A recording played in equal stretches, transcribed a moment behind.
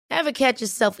Ever catch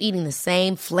yourself eating the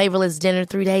same flavorless dinner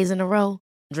 3 days in a row?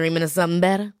 Dreaming of something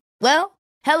better? Well,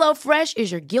 HelloFresh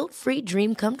is your guilt-free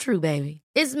dream come true, baby.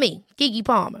 It's me, Keke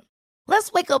Palmer.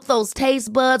 Let's wake up those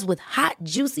taste buds with hot,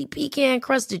 juicy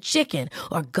pecan-crusted chicken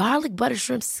or garlic butter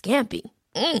shrimp scampi.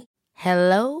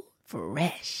 Hello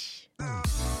Fresh.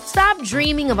 Stop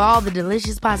dreaming of all the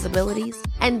delicious possibilities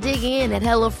and dig in at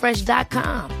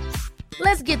HelloFresh.com.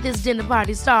 Let's get this dinner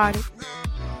party started.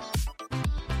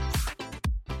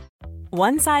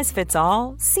 One size fits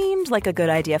all seemed like a good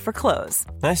idea for clothes.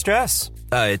 Nice dress.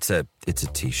 It's a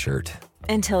t-shirt.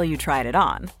 Until you tried it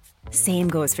on. Same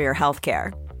goes for your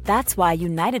healthcare. That's why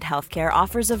United Healthcare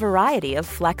offers a variety of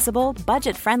flexible,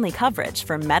 budget-friendly coverage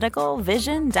for medical,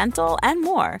 vision, dental, and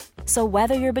more. So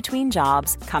whether you're between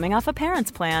jobs, coming off a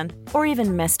parent's plan, or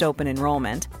even missed open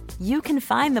enrollment, you can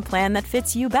find the plan that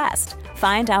fits you best.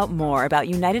 Find out more about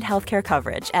United Healthcare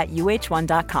coverage at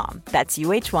uh1.com. That's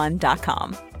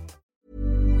uh1.com.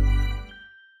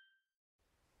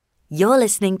 You're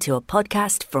listening to a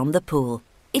podcast from The Pool.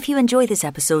 If you enjoy this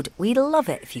episode, we'd love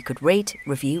it if you could rate,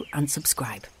 review and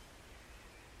subscribe.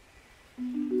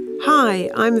 Hi,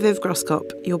 I'm Viv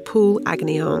Groskop, your pool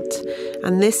agony aunt,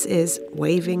 and this is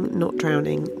Waving Not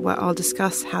Drowning, where I'll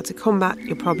discuss how to combat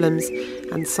your problems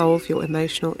and solve your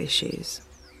emotional issues.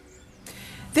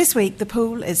 This week, the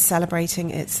pool is celebrating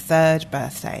its 3rd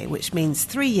birthday, which means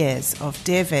 3 years of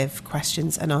Dear Viv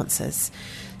questions and answers.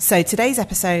 So today's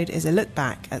episode is a look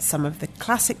back at some of the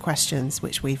classic questions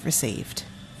which we've received.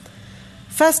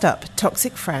 First up,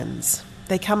 toxic friends.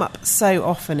 They come up so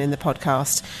often in the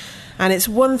podcast, and it's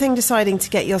one thing deciding to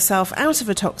get yourself out of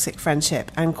a toxic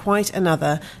friendship and quite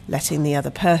another letting the other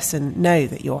person know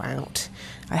that you're out.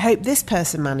 I hope this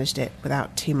person managed it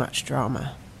without too much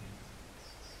drama.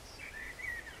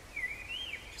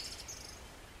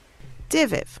 Dear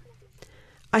Viv,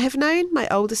 I have known my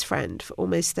oldest friend for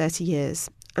almost 30 years,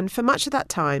 and for much of that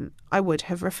time I would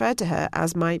have referred to her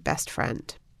as my best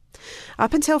friend.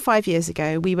 Up until 5 years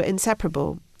ago, we were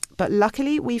inseparable, but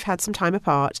luckily we've had some time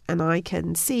apart and I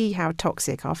can see how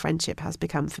toxic our friendship has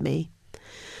become for me.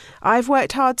 I've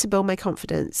worked hard to build my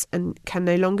confidence and can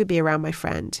no longer be around my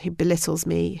friend who belittles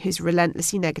me, who's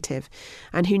relentlessly negative,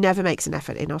 and who never makes an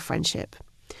effort in our friendship.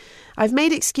 I've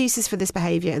made excuses for this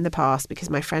behaviour in the past because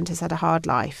my friend has had a hard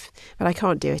life, but I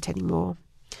can't do it anymore.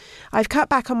 I've cut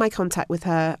back on my contact with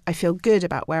her. I feel good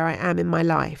about where I am in my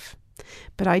life.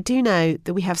 But I do know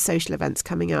that we have social events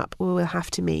coming up where we'll have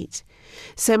to meet.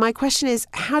 So my question is,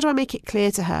 how do I make it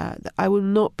clear to her that I will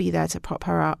not be there to prop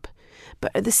her up,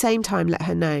 but at the same time let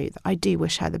her know that I do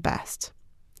wish her the best?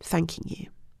 Thanking you.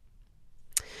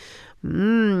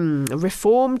 A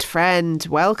reformed friend,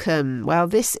 welcome. Well,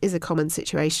 this is a common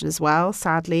situation as well,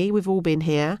 sadly. We've all been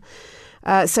here.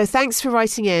 So thanks for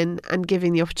writing in and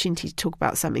giving the opportunity to talk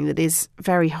about something that is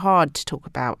very hard to talk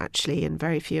about, actually, and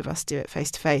very few of us do it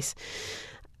face to face.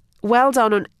 Well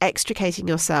done on extricating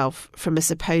yourself from a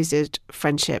supposed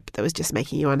friendship that was just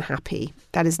making you unhappy.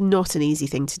 That is not an easy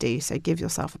thing to do, so give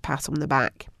yourself a pat on the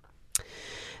back.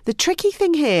 The tricky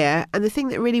thing here, and the thing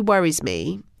that really worries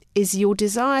me, is your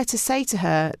desire to say to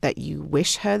her that you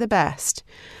wish her the best.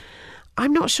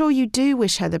 I'm not sure you do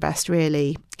wish her the best,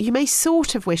 really. You may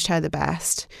sort of wish her the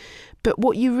best, but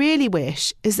what you really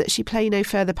wish is that she play no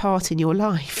further part in your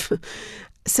life.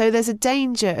 So there's a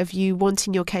danger of you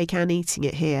wanting your cake and eating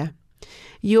it here.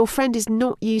 Your friend is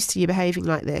not used to you behaving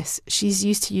like this. She's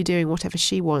used to you doing whatever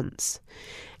she wants.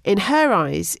 In her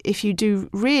eyes, if you do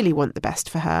really want the best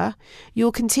for her,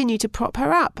 you'll continue to prop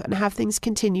her up and have things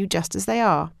continue just as they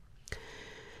are.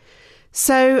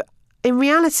 So, in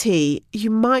reality, you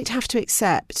might have to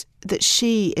accept that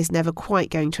she is never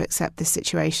quite going to accept this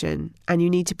situation, and you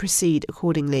need to proceed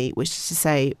accordingly, which is to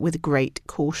say, with great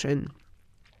caution.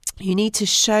 You need to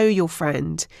show your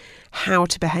friend how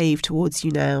to behave towards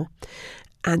you now,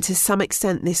 and to some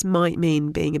extent this might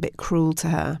mean being a bit cruel to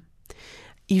her.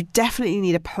 You definitely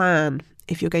need a plan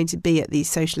if you're going to be at these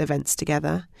social events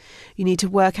together. You need to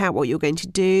work out what you're going to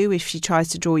do if she tries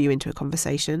to draw you into a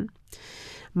conversation.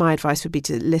 My advice would be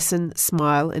to listen,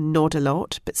 smile and nod a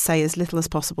lot, but say as little as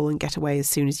possible and get away as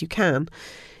soon as you can.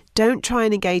 Don't try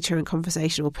and engage her in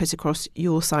conversation or put across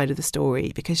your side of the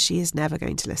story, because she is never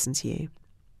going to listen to you.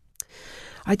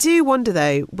 I do wonder,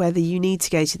 though, whether you need to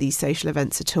go to these social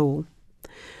events at all.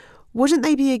 Wouldn't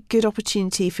they be a good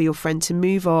opportunity for your friend to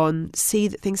move on, see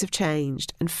that things have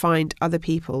changed and find other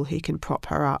people who can prop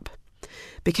her up?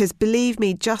 Because believe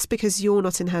me, just because you're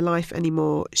not in her life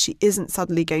anymore, she isn't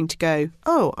suddenly going to go,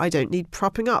 oh, I don't need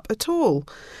propping up at all.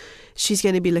 She's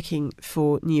going to be looking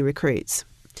for new recruits.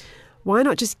 Why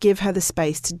not just give her the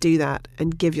space to do that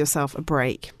and give yourself a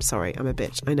break? Sorry, I'm a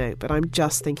bitch, I know, but I'm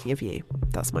just thinking of you.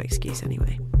 That's my excuse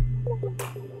anyway.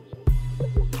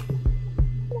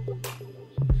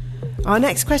 Our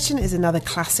next question is another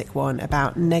classic one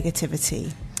about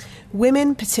negativity.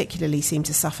 Women particularly seem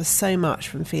to suffer so much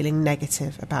from feeling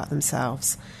negative about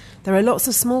themselves. There are lots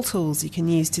of small tools you can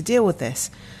use to deal with this,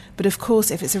 but of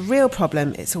course if it's a real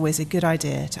problem, it's always a good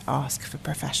idea to ask for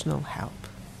professional help.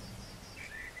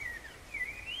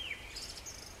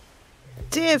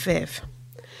 Dear Viv,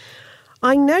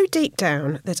 I know deep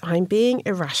down that I'm being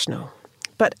irrational,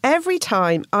 but every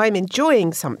time I'm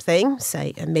enjoying something,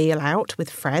 say a meal out with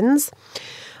friends,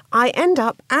 I end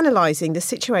up analysing the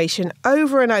situation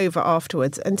over and over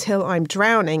afterwards until I'm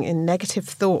drowning in negative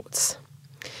thoughts.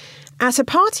 At a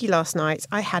party last night,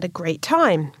 I had a great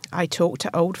time. I talked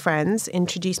to old friends,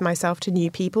 introduced myself to new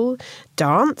people,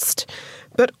 danced.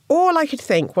 But all I could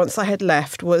think once I had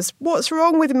left was, what's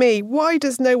wrong with me? Why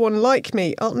does no one like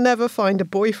me? I'll never find a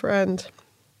boyfriend.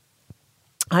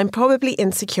 I'm probably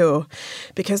insecure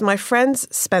because my friends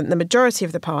spent the majority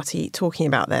of the party talking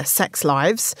about their sex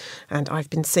lives, and I've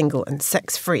been single and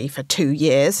sex-free for 2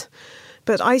 years.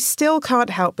 But I still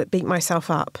can't help but beat myself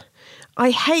up.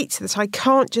 I hate that I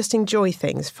can't just enjoy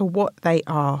things for what they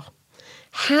are.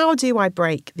 How do I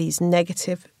break these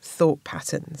negative thought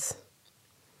patterns?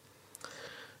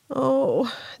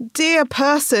 Oh, dear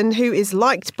person who is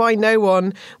liked by no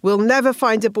one, will never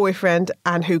find a boyfriend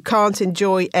and who can't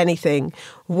enjoy anything.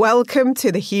 Welcome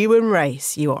to the human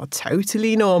race. You are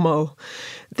totally normal.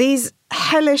 These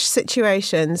hellish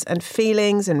situations and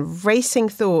feelings and racing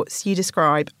thoughts you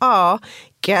describe are,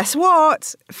 guess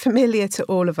what? Familiar to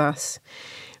all of us.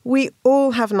 We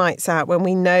all have nights out when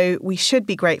we know we should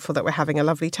be grateful that we're having a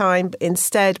lovely time, but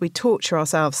instead we torture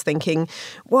ourselves thinking,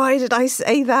 why did I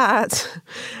say that?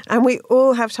 And we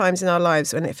all have times in our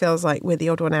lives when it feels like we're the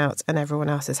odd one out and everyone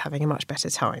else is having a much better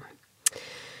time.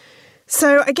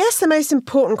 So I guess the most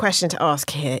important question to ask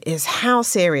here is, how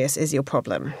serious is your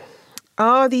problem?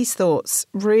 Are these thoughts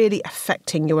really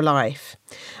affecting your life?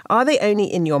 Are they only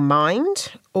in your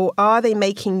mind, or are they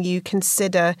making you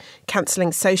consider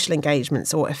cancelling social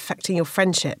engagements or affecting your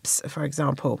friendships, for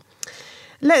example?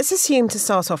 Let's assume to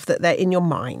start off that they're in your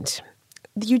mind.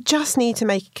 You just need to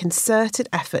make a concerted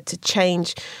effort to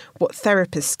change what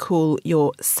therapists call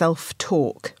your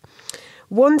self-talk.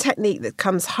 One technique that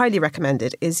comes highly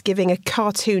recommended is giving a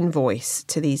cartoon voice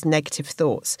to these negative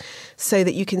thoughts so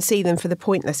that you can see them for the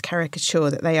pointless caricature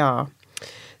that they are.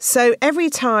 So every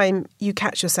time you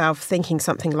catch yourself thinking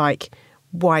something like,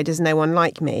 why does no one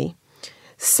like me?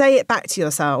 Say it back to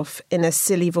yourself in a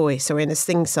silly voice or in a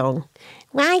sing-song.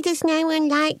 Why does no one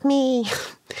like me?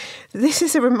 This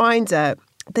is a reminder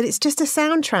that it's just a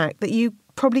soundtrack that you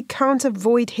probably can't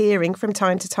avoid hearing from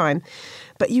time to time,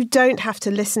 but you don't have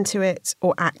to listen to it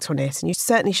or act on it, and you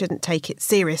certainly shouldn't take it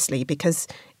seriously because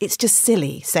it's just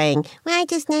silly saying, why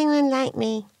does no one like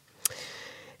me?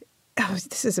 Oh,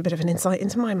 this is a bit of an insight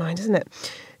into my mind, isn't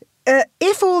it?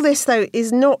 If all this, though,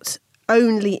 is not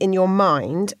only in your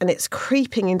mind and it's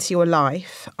creeping into your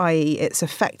life, i.e. it's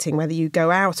affecting whether you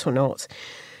go out or not,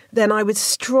 then I would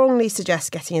strongly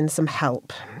suggest getting in some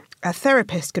help. A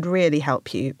therapist could really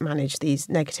help you manage these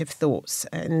negative thoughts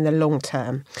in the long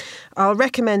term. I'll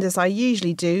recommend, as I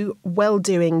usually do,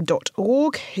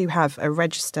 welldoing.org, who have a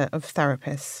register of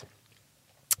therapists.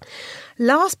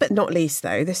 Last but not least,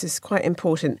 though, this is quite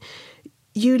important,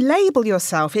 you label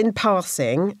yourself in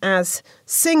passing as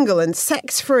single and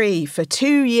sex-free for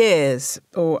 2 years,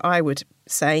 or I would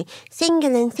say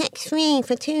single and sex-free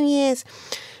for 2 years.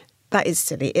 That is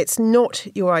silly. It's not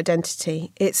your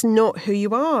identity. It's not who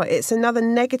you are. It's another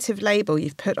negative label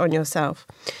you've put on yourself.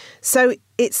 So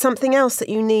it's something else that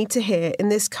you need to hear in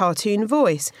this cartoon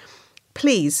voice.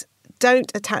 Please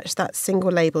don't attach that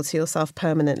single label to yourself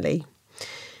permanently.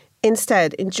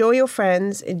 Instead, enjoy your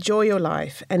friends, enjoy your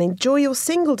life, and enjoy your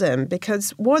singledom,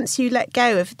 because once you let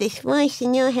go of this voice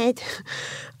in your head,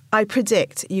 I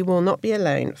predict you will not be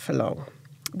alone for long.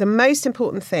 The most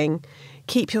important thing,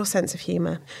 keep your sense of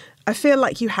humour. I feel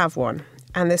like you have one,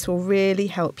 and this will really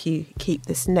help you keep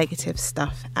this negative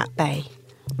stuff at bay.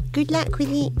 Good luck with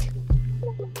it.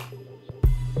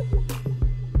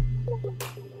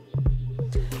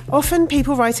 Often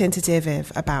people write into Dear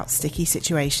Viv about sticky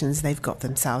situations they've got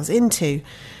themselves into,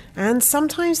 and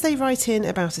sometimes they write in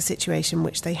about a situation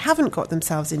which they haven't got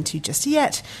themselves into just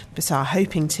yet, but are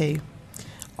hoping to.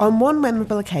 On one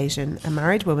memorable occasion, a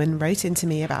married woman wrote into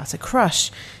me about a crush,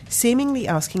 seemingly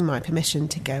asking my permission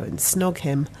to go and snog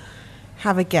him.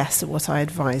 Have a guess at what I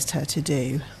advised her to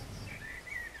do.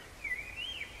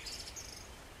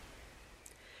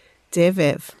 Dear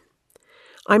Viv,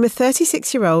 I'm a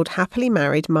 36-year-old happily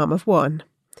married mum of one.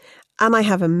 And I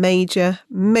have a major,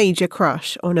 major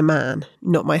crush on a man.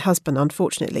 Not my husband,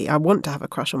 unfortunately. I want to have a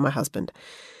crush on my husband.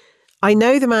 I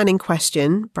know the man in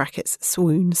question, brackets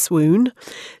swoon,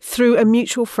 through a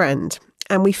mutual friend,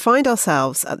 and we find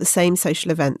ourselves at the same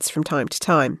social events from time to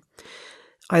time.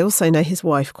 I also know his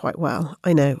wife quite well.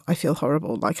 I know, I feel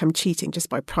horrible, like I'm cheating just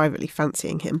by privately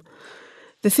fancying him.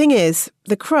 The thing is,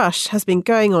 the crush has been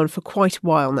going on for quite a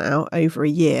while now, over a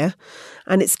year,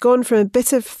 and it's gone from a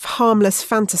bit of harmless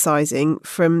fantasising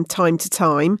from time to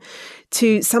time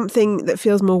to something that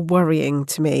feels more worrying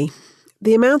to me.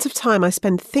 The amount of time I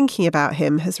spend thinking about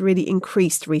him has really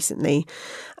increased recently,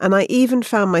 and I even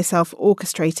found myself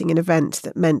orchestrating an event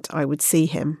that meant I would see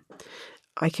him.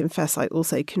 I confess I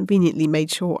also conveniently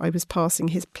made sure I was passing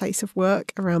his place of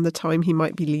work around the time he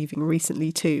might be leaving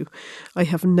recently too. I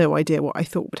have no idea what I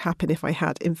thought would happen if I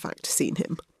had, in fact, seen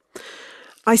him.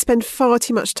 I spend far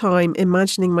too much time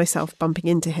imagining myself bumping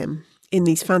into him. In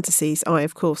these fantasies, I,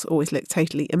 of course, always look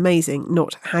totally amazing,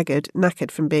 not haggard,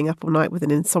 knackered from being up all night with an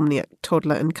insomniac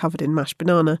toddler and covered in mashed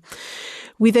banana.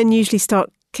 We then usually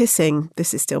start kissing.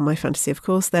 This is still my fantasy, of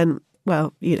course. Then,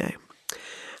 well, you know.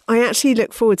 I actually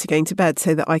look forward to going to bed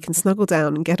so that I can snuggle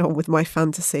down and get on with my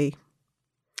fantasy.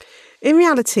 In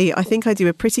reality, I think I do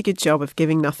a pretty good job of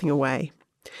giving nothing away.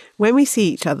 When we see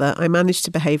each other, I manage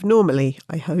to behave normally,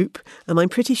 I hope, and I'm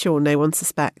pretty sure no one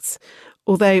suspects.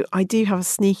 Although I do have a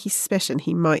sneaky suspicion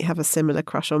he might have a similar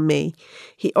crush on me.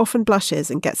 He often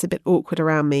blushes and gets a bit awkward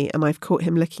around me, and I've caught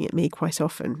him looking at me quite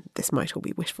often. This might all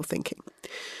be wishful thinking.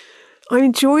 I'm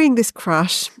enjoying this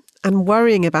crush and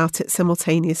worrying about it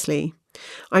simultaneously.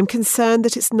 I'm concerned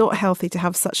that it's not healthy to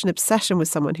have such an obsession with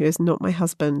someone who is not my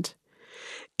husband.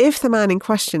 If the man in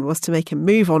question was to make a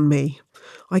move on me,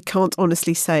 I can't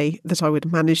honestly say that I would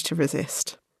manage to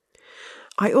resist.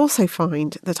 I also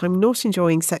find that I'm not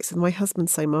enjoying sex with my husband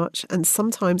so much, and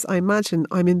sometimes I imagine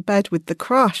I'm in bed with the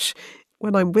crush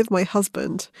when I'm with my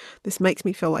husband. This makes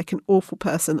me feel like an awful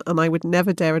person, and I would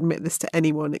never dare admit this to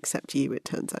anyone except you, it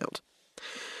turns out.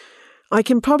 I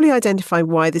can probably identify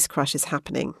why this crush is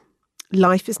happening.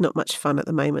 Life is not much fun at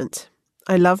the moment.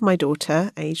 I love my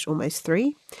daughter, aged almost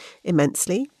 3,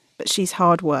 immensely, but she's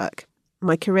hard work.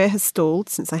 My career has stalled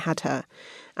since I had her,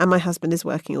 and my husband is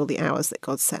working all the hours that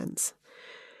God sends.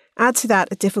 Add to that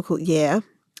a difficult year.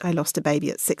 I lost a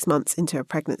baby at 6 months into a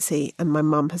pregnancy, and my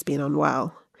mum has been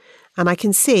unwell. And I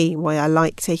can see why I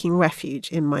like taking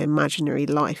refuge in my imaginary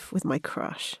life with my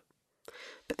crush.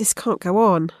 But this can't go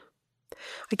on.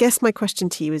 I guess my question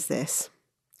to you is this.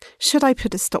 Should I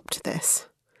put a stop to this?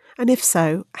 And if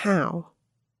so, how?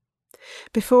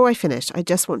 Before I finish, I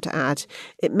just want to add,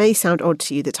 it may sound odd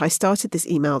to you that I started this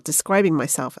email describing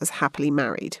myself as happily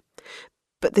married.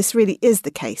 But this really is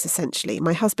the case, essentially.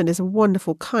 My husband is a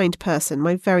wonderful, kind person,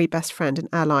 my very best friend and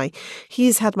ally. He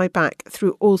has had my back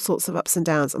through all sorts of ups and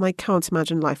downs, and I can't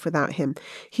imagine life without him.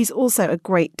 He's also a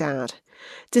great dad.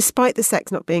 Despite the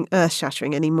sex not being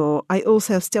earth-shattering anymore, I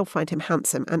also still find him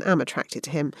handsome and am attracted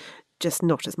to him. Just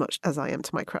not as much as I am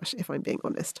to my crush, if I'm being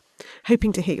honest.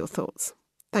 Hoping to hear your thoughts.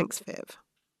 Thanks, Viv.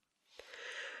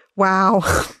 Wow.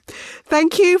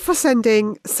 Thank you for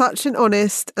sending such an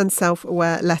honest and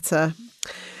self-aware letter.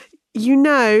 You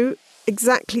know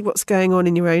exactly what's going on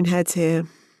in your own head here.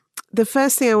 The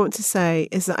first thing I want to say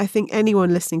is that I think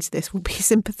anyone listening to this will be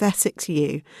sympathetic to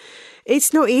you.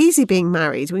 It's not easy being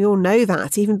married. We all know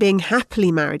that. Even being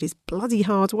happily married is bloody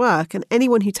hard work. And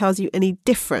anyone who tells you any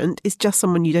different is just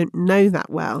someone you don't know that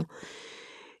well.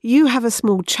 You have a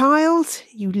small child,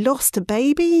 you lost a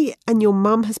baby, and your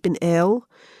mum has been ill.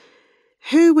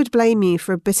 Who would blame you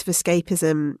for a bit of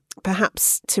escapism,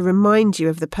 perhaps to remind you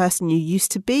of the person you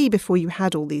used to be before you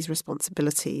had all these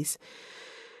responsibilities?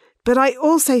 But I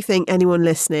also think anyone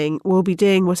listening will be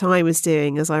doing what I was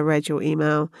doing as I read your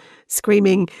email,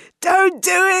 screaming, "Don't do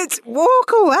it!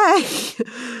 Walk away!"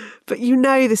 But you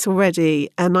know this already,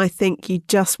 and I think you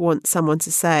just want someone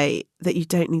to say that you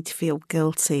don't need to feel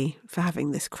guilty for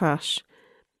having this crush,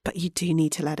 but you do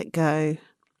need to let it go.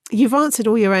 You've answered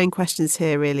all your own questions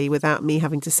here, really, without me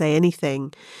having to say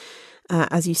anything.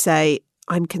 As you say,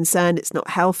 I'm concerned it's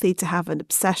not healthy to have an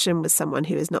obsession with someone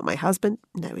who is not my husband.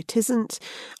 No, it isn't.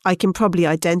 I can probably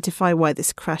identify why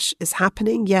this crush is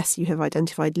happening. Yes, you have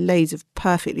identified loads of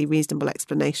perfectly reasonable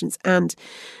explanations. And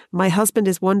my husband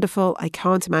is wonderful. I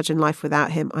can't imagine life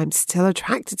without him. I'm still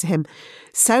attracted to him.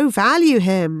 So value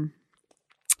him.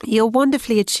 You're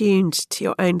wonderfully attuned to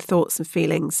your own thoughts and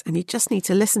feelings, and you just need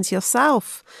to listen to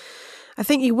yourself. I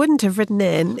think you wouldn't have written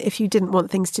in if you didn't want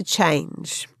things to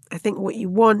change. I think what you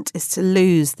want is to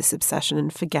lose this obsession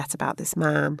and forget about this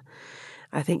man.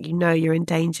 I think you know you're in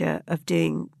danger of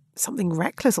doing something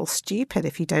reckless or stupid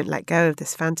if you don't let go of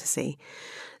this fantasy.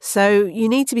 So you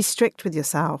need to be strict with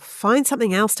yourself. Find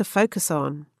something else to focus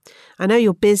on. I know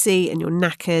you're busy and you're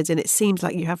knackered and it seems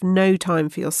like you have no time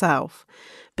for yourself,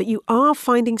 but you are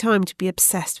finding time to be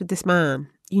obsessed with this man.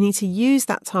 You need to use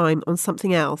that time on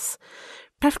something else.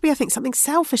 Preferably, I think, something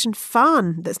selfish and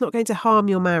fun that's not going to harm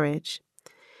your marriage.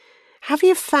 Have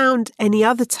you found any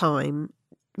other time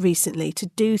recently to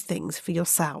do things for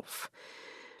yourself?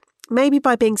 Maybe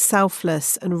by being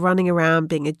selfless and running around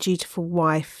being a dutiful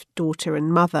wife, daughter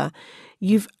and mother,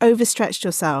 you've overstretched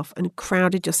yourself and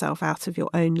crowded yourself out of your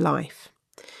own life.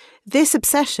 This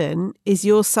obsession is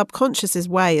your subconscious's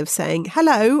way of saying,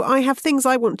 hello, I have things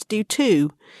I want to do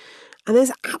too. And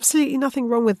there's absolutely nothing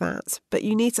wrong with that, but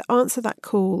you need to answer that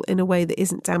call in a way that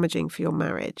isn't damaging for your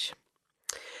marriage.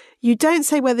 You don't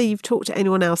say whether you've talked to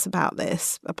anyone else about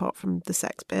this, apart from the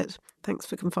sex bit. Thanks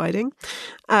for confiding.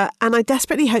 And I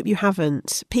desperately hope you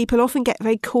haven't. People often get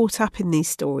very caught up in these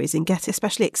stories and get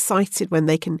especially excited when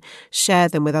they can share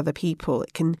them with other people.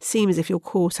 It can seem as if you're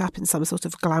caught up in some sort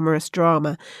of glamorous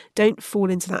drama. Don't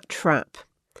fall into that trap.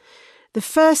 The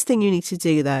first thing you need to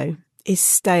do, though, is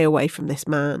stay away from this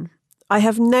man. I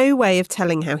have no way of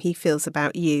telling how he feels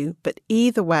about you, but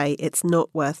either way, it's not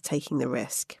worth taking the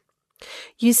risk.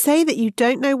 You say that you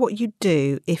don't know what you'd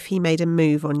do if he made a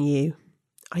move on you.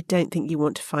 I don't think you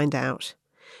want to find out.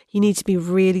 You need to be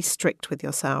really strict with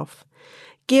yourself.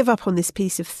 Give up on this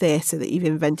piece of theatre that you've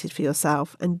invented for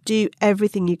yourself and do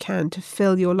everything you can to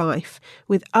fill your life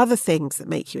with other things that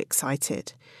make you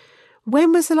excited.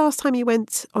 When was the last time you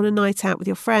went on a night out with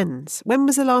your friends? When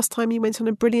was the last time you went on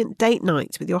a brilliant date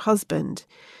night with your husband?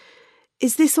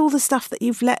 Is this all the stuff that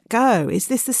you've let go? Is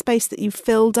this the space that you've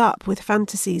filled up with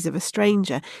fantasies of a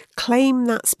stranger? Claim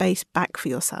that space back for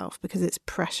yourself because it's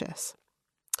precious.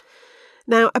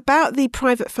 Now, about the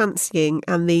private fancying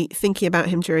and the thinking about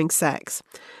him during sex,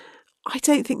 I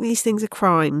don't think these things are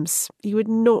crimes. You would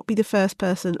not be the first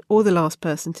person or the last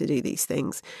person to do these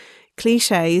things.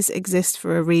 Clichés exist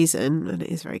for a reason, and it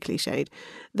is very cliched.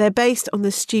 They're based on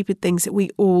the stupid things that we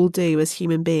all do as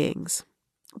human beings.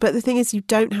 But the thing is, you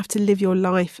don't have to live your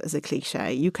life as a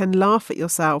cliche. You can laugh at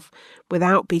yourself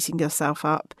without beating yourself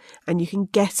up, and you can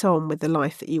get on with the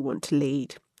life that you want to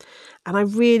lead. And I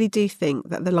really do think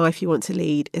that the life you want to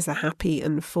lead is a happy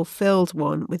and fulfilled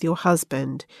one with your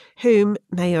husband, whom,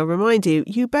 may I remind you,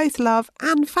 you both love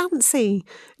and fancy.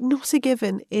 Not a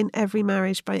given in every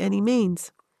marriage by any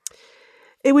means.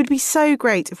 It would be so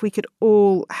great if we could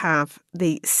all have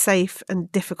the safe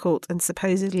and difficult and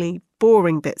supposedly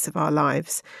boring bits of our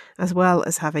lives, as well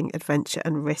as having adventure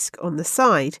and risk on the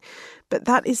side. But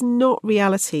that is not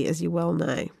reality, as you well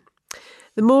know.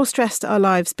 The more stressed our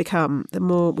lives become, the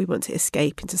more we want to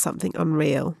escape into something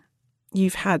unreal.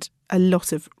 You've had a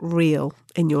lot of real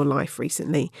in your life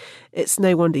recently. It's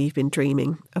no wonder you've been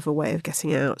dreaming of a way of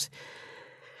getting out.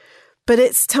 But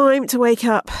it's time to wake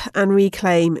up and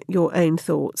reclaim your own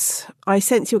thoughts. I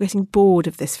sense you're getting bored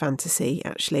of this fantasy,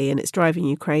 actually, and it's driving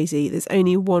you crazy. There's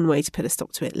only one way to put a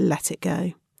stop to it. Let it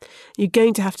go. You're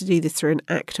going to have to do this through an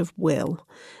act of will.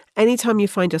 Anytime you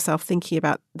find yourself thinking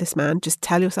about this man, just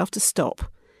tell yourself to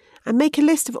stop. And make a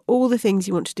list of all the things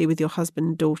you want to do with your husband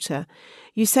and daughter.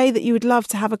 You say that you would love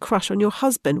to have a crush on your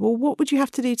husband. Well, what would you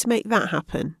have to do to make that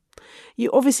happen? You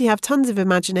obviously have tons of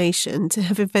imagination to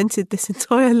have invented this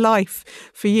entire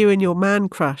life for you and your man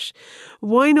crush.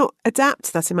 Why not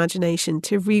adapt that imagination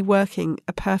to reworking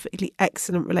a perfectly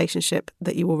excellent relationship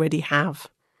that you already have?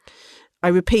 I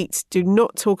repeat, do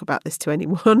not talk about this to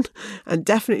anyone, and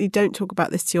definitely don't talk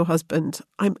about this to your husband.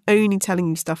 I'm only telling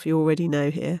you stuff you already know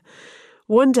here.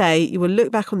 One day you will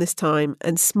look back on this time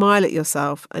and smile at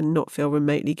yourself and not feel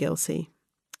remotely guilty.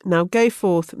 Now go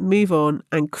forth, move on,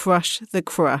 and crush the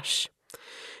crush.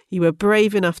 You were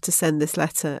brave enough to send this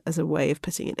letter as a way of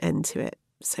putting an end to it,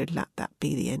 so let that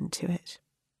be the end to it.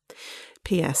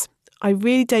 P.S. I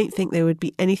really don't think there would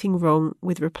be anything wrong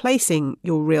with replacing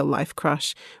your real-life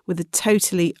crush with a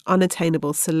totally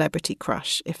unattainable celebrity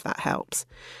crush, if that helps.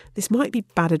 This might be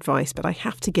bad advice, but I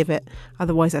have to give it,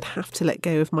 otherwise I'd have to let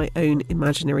go of my own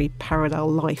imaginary parallel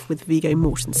life with Viggo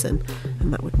Mortensen,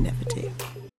 and that would never do.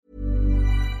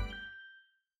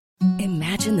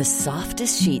 Imagine the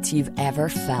softest sheets you've ever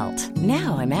felt.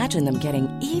 Now imagine them getting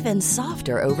even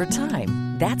softer over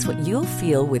time. That's what you'll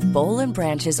feel with Boll &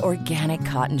 Branch's organic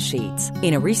cotton sheets.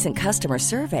 In a recent customer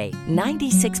survey,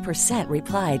 96%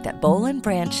 replied that Boll &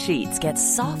 Branch sheets get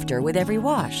softer with every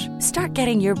wash. Start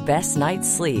getting your best night's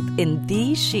sleep in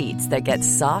these sheets that get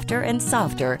softer and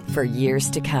softer for years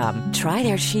to come. Try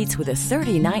their sheets with a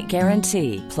 30-night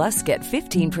guarantee. Plus, get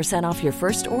 15% off your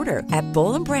first order at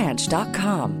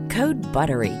bollandbranch.com. Code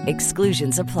BUTTERY.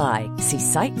 Exclusions apply. See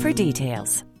site for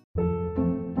details.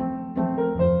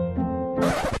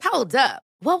 Hold up.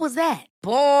 What was that?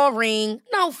 Boring.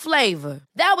 No flavor.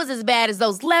 That was as bad as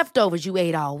those leftovers you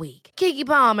ate all week. Keke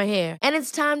Palmer here, and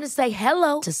it's time to say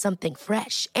hello to something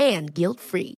fresh and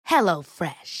guilt-free. Hello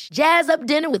Fresh. Jazz up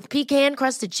dinner with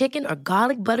pecan-crusted chicken or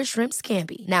garlic butter shrimp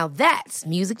scampi. Now that's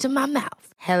music to my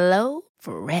mouth. Hello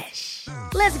Fresh.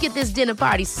 Let's get this dinner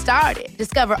party started.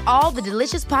 Discover all the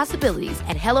delicious possibilities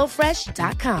at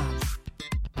hellofresh.com.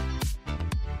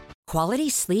 Quality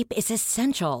sleep is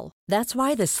essential. That's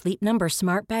why the Sleep Number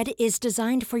Smart Bed is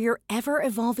designed for your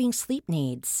ever-evolving sleep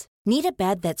needs. Need a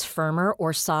bed that's firmer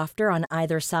or softer on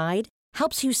either side?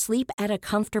 Helps you sleep at a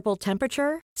comfortable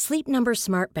temperature? Sleep Number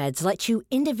Smart Beds let you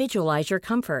individualize your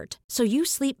comfort, so you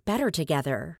sleep better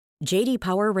together. J.D.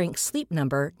 Power ranks Sleep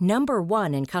Number number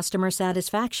 1 in customer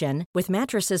satisfaction with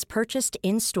mattresses purchased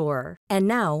in-store. And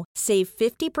now, save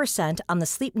 50% on the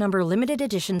Sleep Number Limited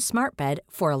Edition Smart Bed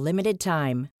for a limited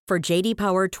time. For J.D.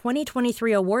 Power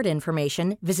 2023 award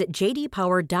information, visit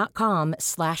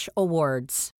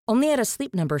jdpower.com/awards. Only at a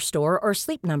Sleep Number store or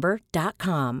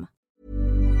sleepnumber.com.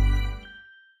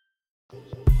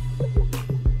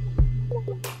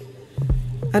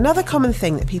 Another common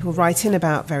thing that people write in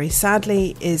about, very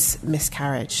sadly, is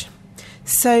miscarriage.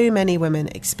 So many women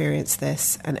experience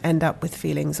this and end up with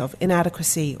feelings of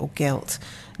inadequacy or guilt,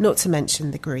 not to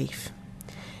mention the grief.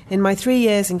 In my 3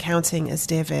 years in counting as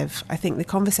Dear Viv, I think the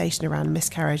conversation around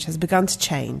miscarriage has begun to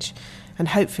change, and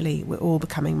hopefully we're all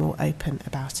becoming more open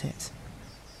about it.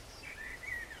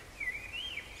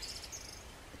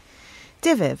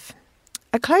 Dear Viv,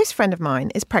 a close friend of mine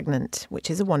is pregnant, which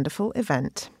is a wonderful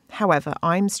event. However,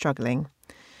 I'm struggling.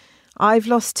 I've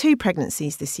lost 2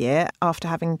 pregnancies this year after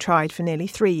having tried for nearly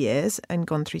 3 years and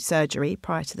gone through surgery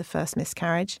prior to the first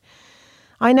miscarriage.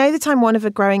 I know that I'm one of a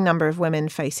growing number of women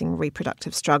facing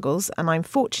reproductive struggles, and I'm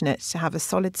fortunate to have a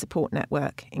solid support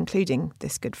network, including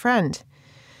this good friend.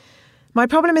 My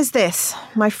problem is this: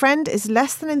 my friend is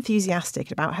less than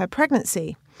enthusiastic about her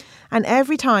pregnancy, and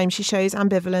every time she shows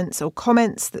ambivalence or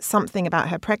comments that something about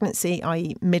her pregnancy,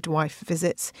 i.e. midwife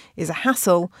visits, is a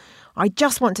hassle, I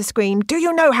just want to scream, "Do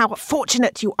you know how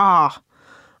fortunate you are?"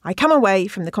 I come away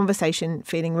from the conversation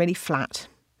feeling really flat.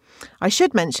 I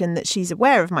should mention that she's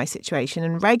aware of my situation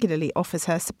and regularly offers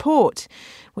her support,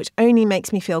 which only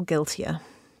makes me feel guiltier.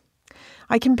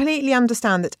 I completely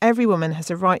understand that every woman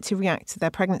has a right to react to their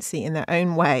pregnancy in their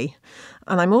own way,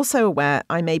 and I'm also aware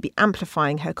I may be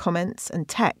amplifying her comments and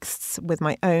texts with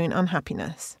my own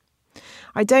unhappiness.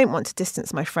 I don't want to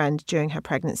distance my friend during her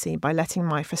pregnancy by letting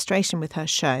my frustration with her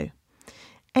show.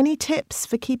 Any tips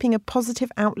for keeping a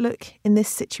positive outlook in this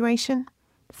situation?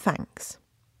 Thanks.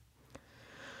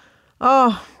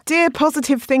 Oh, dear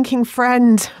positive thinking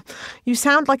friend, you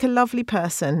sound like a lovely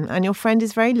person and your friend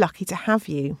is very lucky to have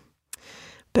you.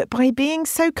 But by being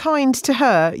so kind to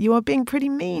her, you are being pretty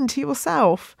mean to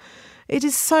yourself. It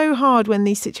is so hard when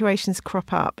these situations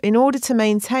crop up. In order to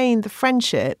maintain the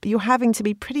friendship, you're having to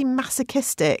be pretty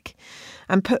masochistic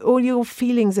and put all your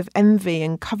feelings of envy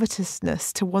and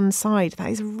covetousness to one side. That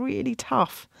is really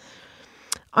tough.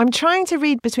 I'm trying to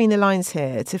read between the lines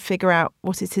here to figure out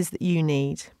what it is that you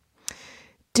need.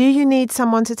 Do you need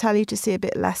someone to tell you to see a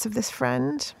bit less of this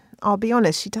friend? I'll be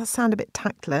honest, she does sound a bit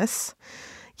tactless.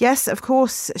 Yes, of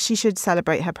course, she should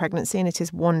celebrate her pregnancy and it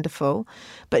is wonderful,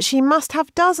 but she must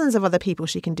have dozens of other people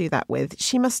she can do that with.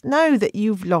 She must know that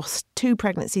you've lost 2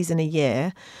 pregnancies in a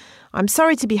year. I'm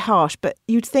sorry to be harsh, but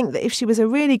you'd think that if she was a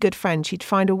really good friend, she'd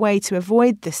find a way to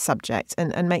avoid this subject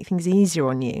and make things easier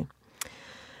on you.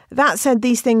 That said,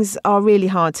 these things are really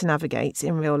hard to navigate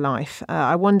in real life.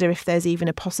 I wonder if there's even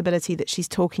a possibility that she's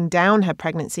talking down her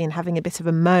pregnancy and having a bit of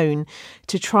a moan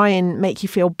to try and make you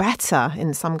feel better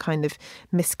in some kind of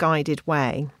misguided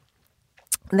way.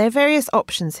 There are various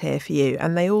options here for you,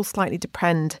 and they all slightly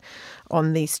depend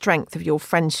on the strength of your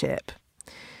friendship.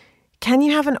 Can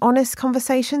you have an honest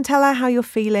conversation? Tell her how you're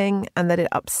feeling and that it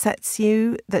upsets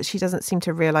you that she doesn't seem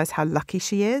to realise how lucky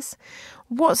she is.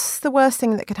 What's the worst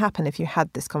thing that could happen if you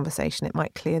had this conversation? It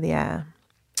might clear the air.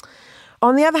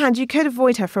 On the other hand, you could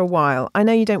avoid her for a while. I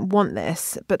know you don't want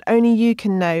this, but only you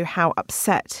can know how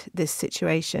upset this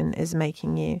situation is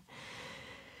making you.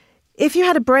 If you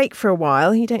had a break for a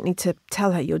while, you don't need to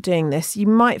tell her you're doing this, you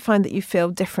might find that you feel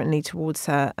differently towards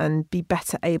her and be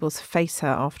better able to face her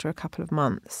after a couple of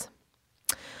months.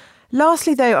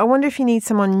 Lastly, though, I wonder if you need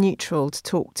someone neutral to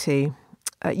talk to.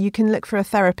 You can look for a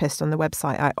therapist on the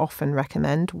website I often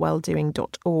recommend,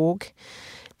 welldoing.org,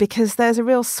 because there's a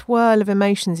real swirl of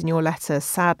emotions in your letter: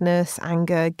 sadness,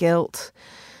 anger, guilt.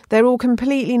 They're all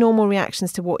completely normal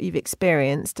reactions to what you've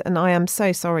experienced, and I am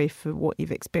so sorry for what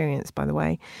you've experienced, by the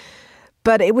way.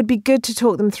 But it would be good to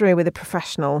talk them through with a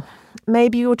professional.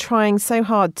 Maybe you're trying so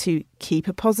hard to keep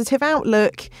a positive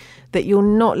outlook that you're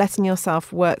not letting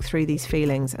yourself work through these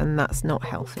feelings, and that's not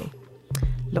healthy.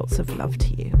 Lots of love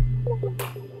to you.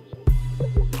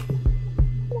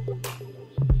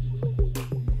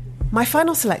 My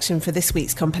final selection for this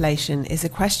week's compilation is a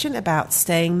question about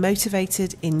staying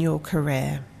motivated in your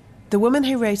career. The woman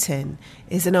who wrote in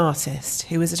is an artist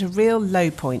who was at a real low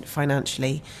point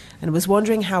financially and was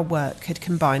wondering how work could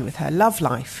combine with her love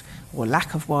life, or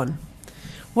lack of one.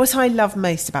 What I love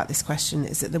most about this question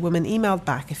is that the woman emailed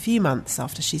back a few months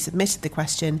after she submitted the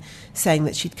question, saying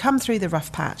that she'd come through the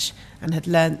rough patch and had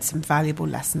learnt some valuable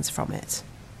lessons from it.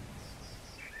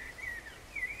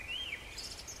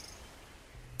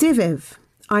 Dear Viv,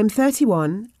 I'm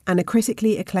 31 and a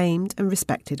critically acclaimed and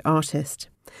respected artist.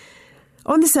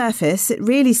 On the surface, it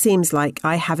really seems like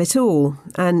I have it all,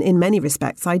 and in many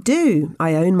respects I do.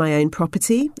 I own my own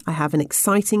property, I have an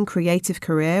exciting creative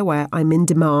career where I'm in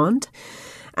demand,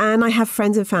 and I have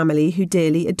friends and family who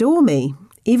dearly adore me.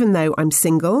 Even though I'm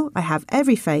single, I have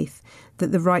every faith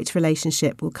that the right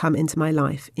relationship will come into my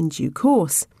life in due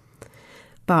course.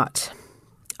 But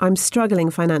I'm struggling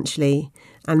financially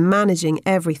and managing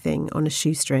everything on a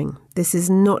shoestring. This is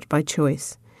not by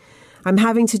choice. I'm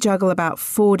having to juggle about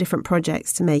 4 different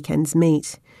projects to make ends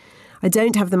meet. I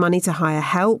don't have the money to hire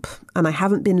help, and I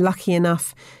haven't been lucky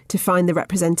enough to find the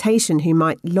representation who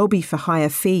might lobby for higher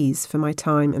fees for my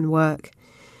time and work.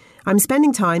 I'm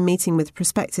spending time meeting with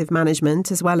prospective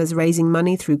management as well as raising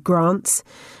money through grants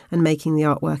and making the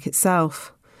artwork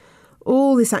itself.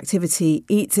 All this activity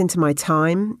eats into my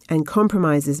time and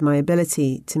compromises my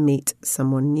ability to meet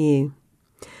someone new.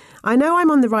 I know I'm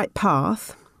on the right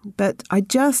path, but I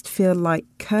just feel like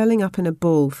curling up in a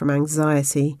ball from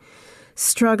anxiety,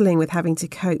 struggling with having to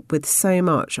cope with so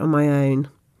much on my own.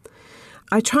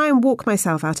 I try and walk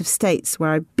myself out of states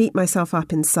where I beat myself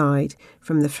up inside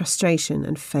from the frustration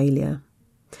and failure.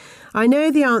 I know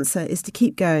the answer is to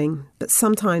keep going, but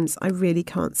sometimes I really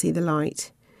can't see the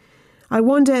light. I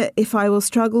wonder if I will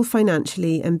struggle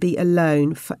financially and be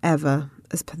alone forever,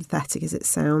 as pathetic as it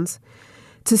sounds.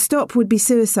 To stop would be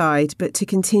suicide, but to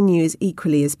continue is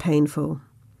equally as painful.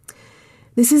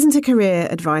 This isn't a career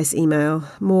advice email,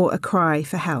 more a cry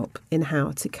for help in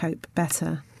how to cope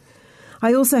better.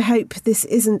 I also hope this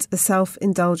isn't a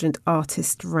self-indulgent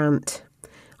artist rant.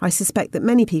 I suspect that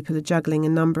many people are juggling a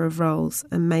number of roles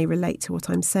and may relate to what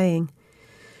I'm saying.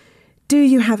 Do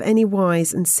you have any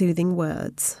wise and soothing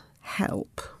words?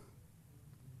 Help.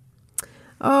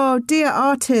 Oh, dear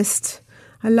artist,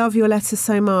 I love your letter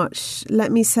so much.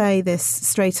 Let me say this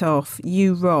straight off.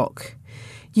 You rock.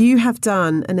 You have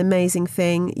done an amazing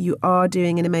thing. You are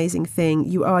doing an amazing thing.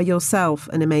 You are yourself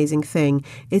an amazing thing.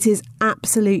 It is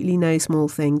absolutely no small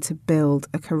thing to build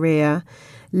a career,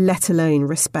 let alone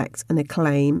respect and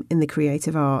acclaim in the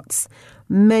creative arts.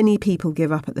 Many people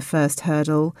give up at the first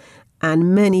hurdle,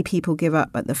 and many people give up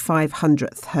at the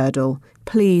 500th hurdle.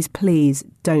 Please, please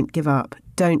don't give up.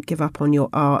 Don't give up on your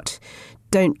art.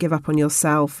 Don't give up on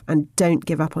yourself, and don't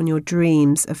give up on your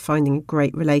dreams of finding a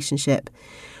great relationship.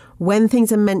 When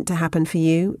things are meant to happen for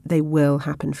you, they will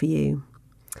happen for you.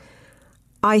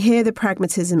 I hear the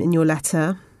pragmatism in your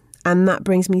letter, and that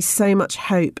brings me so much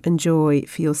hope and joy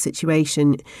for your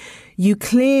situation. You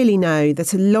clearly know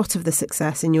that a lot of the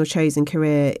success in your chosen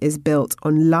career is built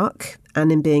on luck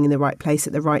and in being in the right place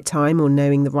at the right time or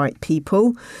knowing the right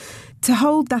people. To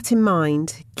hold that in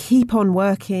mind, keep on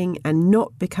working and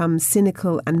not become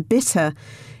cynical and bitter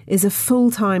is a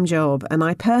full-time job, and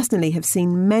I personally have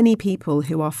seen many people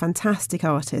who are fantastic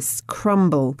artists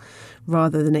crumble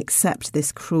rather than accept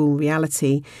this cruel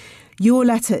reality. Your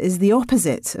letter is the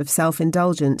opposite of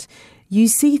self-indulgent. You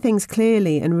see things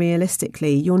clearly and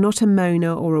realistically. You're not a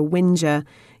moaner or a whinger.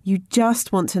 You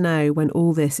just want to know when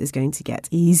all this is going to get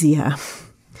easier.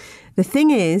 The thing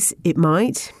is, it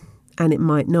might, and it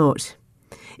might not.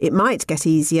 It might get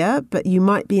easier, but you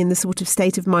might be in the sort of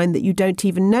state of mind that you don't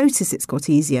even notice it's got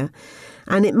easier.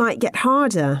 And it might get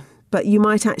harder, but you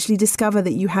might actually discover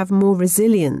that you have more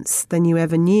resilience than you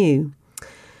ever knew.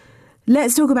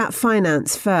 Let's talk about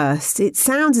finance first. It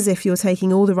sounds as if you're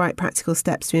taking all the right practical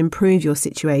steps to improve your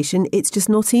situation. It's just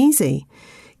not easy.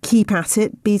 Keep at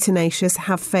it, be tenacious,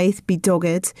 have faith, be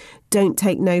dogged, don't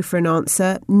take no for an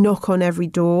answer, knock on every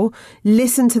door,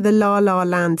 listen to the La La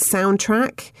Land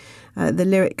soundtrack. The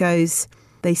lyric goes,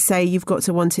 they say you've got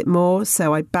to want it more,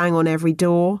 so I bang on every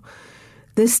door.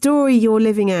 The story you're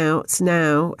living out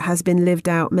now has been lived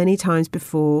out many times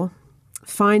before.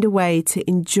 Find a way to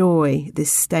enjoy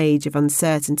this stage of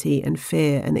uncertainty and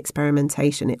fear and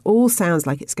experimentation. It all sounds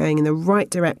like it's going in the right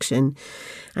direction,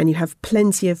 and you have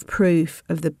plenty of proof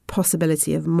of the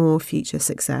possibility of more future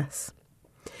success.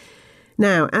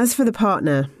 Now, as for the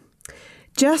partner,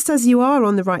 just as you are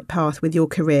on the right path with your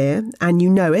career, and you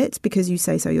know it because you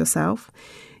say so yourself,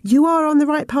 you are on the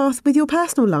right path with your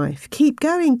personal life. Keep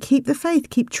going, keep the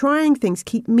faith, keep trying things,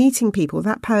 keep meeting people.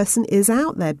 That person is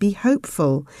out there. Be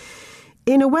hopeful.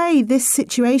 In a way, this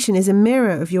situation is a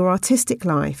mirror of your artistic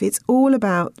life. It's all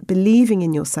about believing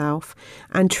in yourself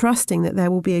and trusting that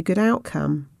there will be a good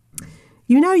outcome.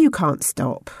 You know you can't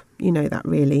stop. You know that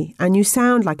really. And you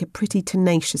sound like a pretty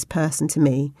tenacious person to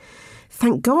me.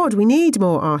 Thank God we need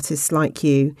more artists like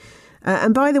you.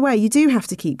 And by the way, you do have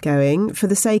to keep going for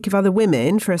the sake of other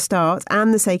women, for a start,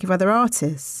 and the sake of other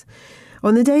artists.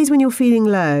 On the days when you're feeling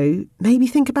low, maybe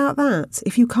think about that.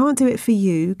 If you can't do it for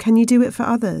you, can you do it for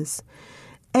others?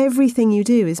 Everything you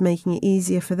do is making it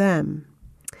easier for them.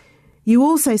 You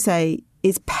also say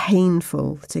it's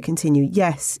painful to continue.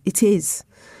 Yes, it is.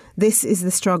 This is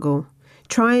the struggle.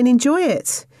 Try and enjoy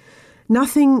it.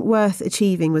 Nothing worth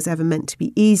achieving was ever meant to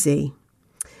be easy.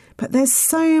 But there's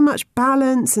so much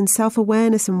balance and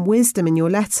self-awareness and wisdom in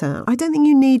your letter. I don't think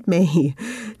you need me.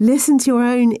 Listen to your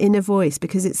own inner voice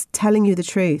because it's telling you the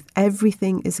truth.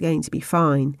 Everything is going to be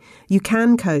fine. You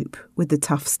can cope with the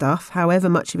tough stuff, however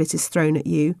much of it is thrown at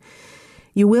you.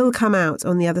 You will come out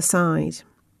on the other side.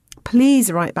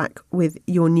 Please write back with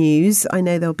your news. I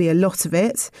know there'll be a lot of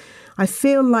it. I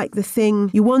feel like the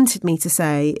thing you wanted me to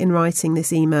say in writing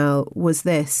this email was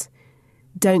this: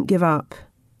 don't give up.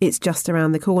 It's just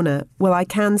around the corner. Well, I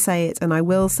can say it and I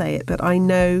will say it, but I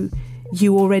know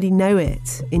you already know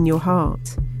it in your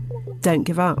heart. Don't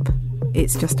give up.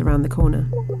 It's just around the corner.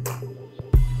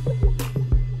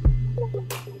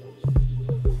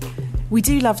 We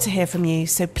do love to hear from you,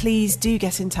 so please do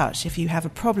get in touch if you have a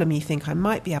problem you think I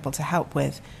might be able to help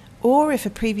with, or if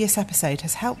a previous episode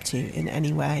has helped you in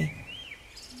any way.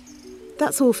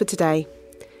 That's all for today.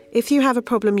 If you have a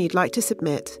problem you'd like to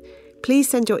submit, please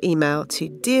send your email to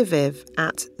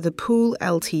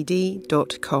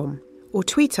dearviv@thepoolltd.com or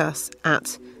tweet us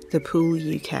at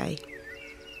thepooluk.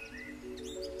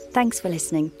 Thanks for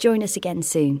listening. Join us again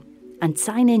soon. And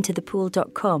sign in to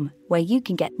thepool.com, where you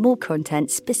can get more content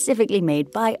specifically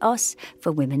made by us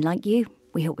for women like you.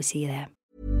 We hope we see you there.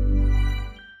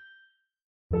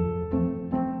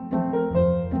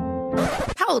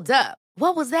 Hold up.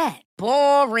 What was that?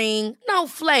 Boring. No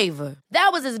flavor. That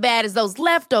was as bad as those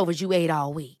leftovers you ate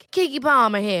all week. Keke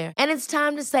Palmer here. And it's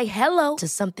time to say hello to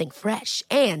something fresh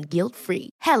and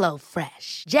guilt-free. Hello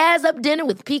Fresh. Jazz up dinner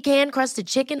with pecan-crusted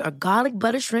chicken or garlic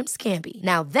butter shrimp scampi.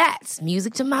 Now that's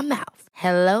music to my mouth.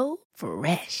 Hello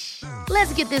Fresh.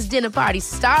 Let's get this dinner party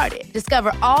started.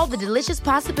 Discover all the delicious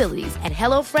possibilities at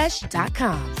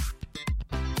HelloFresh.com.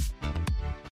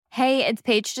 Hey, it's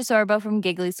Paige DeSorbo from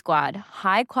Giggly Squad.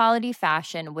 High quality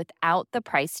fashion without the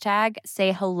price tag.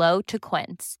 Say hello to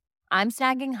Quince. I'm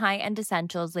snagging high-end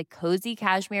essentials like cozy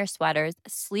cashmere sweaters,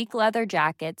 sleek leather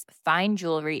jackets, fine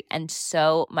jewelry, and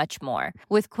so much more.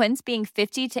 With Quince being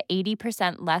 50 to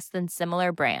 80% less than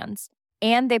similar brands.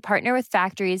 And they partner with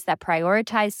factories that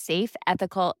prioritize safe,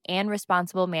 ethical, and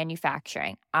responsible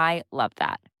manufacturing. I love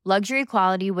that. Luxury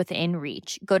quality within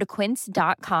reach. Go to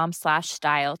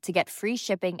quince.com/style to get free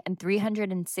shipping and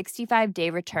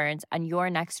 365-day returns on your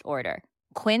next order.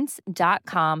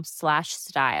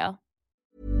 Quince.com/style.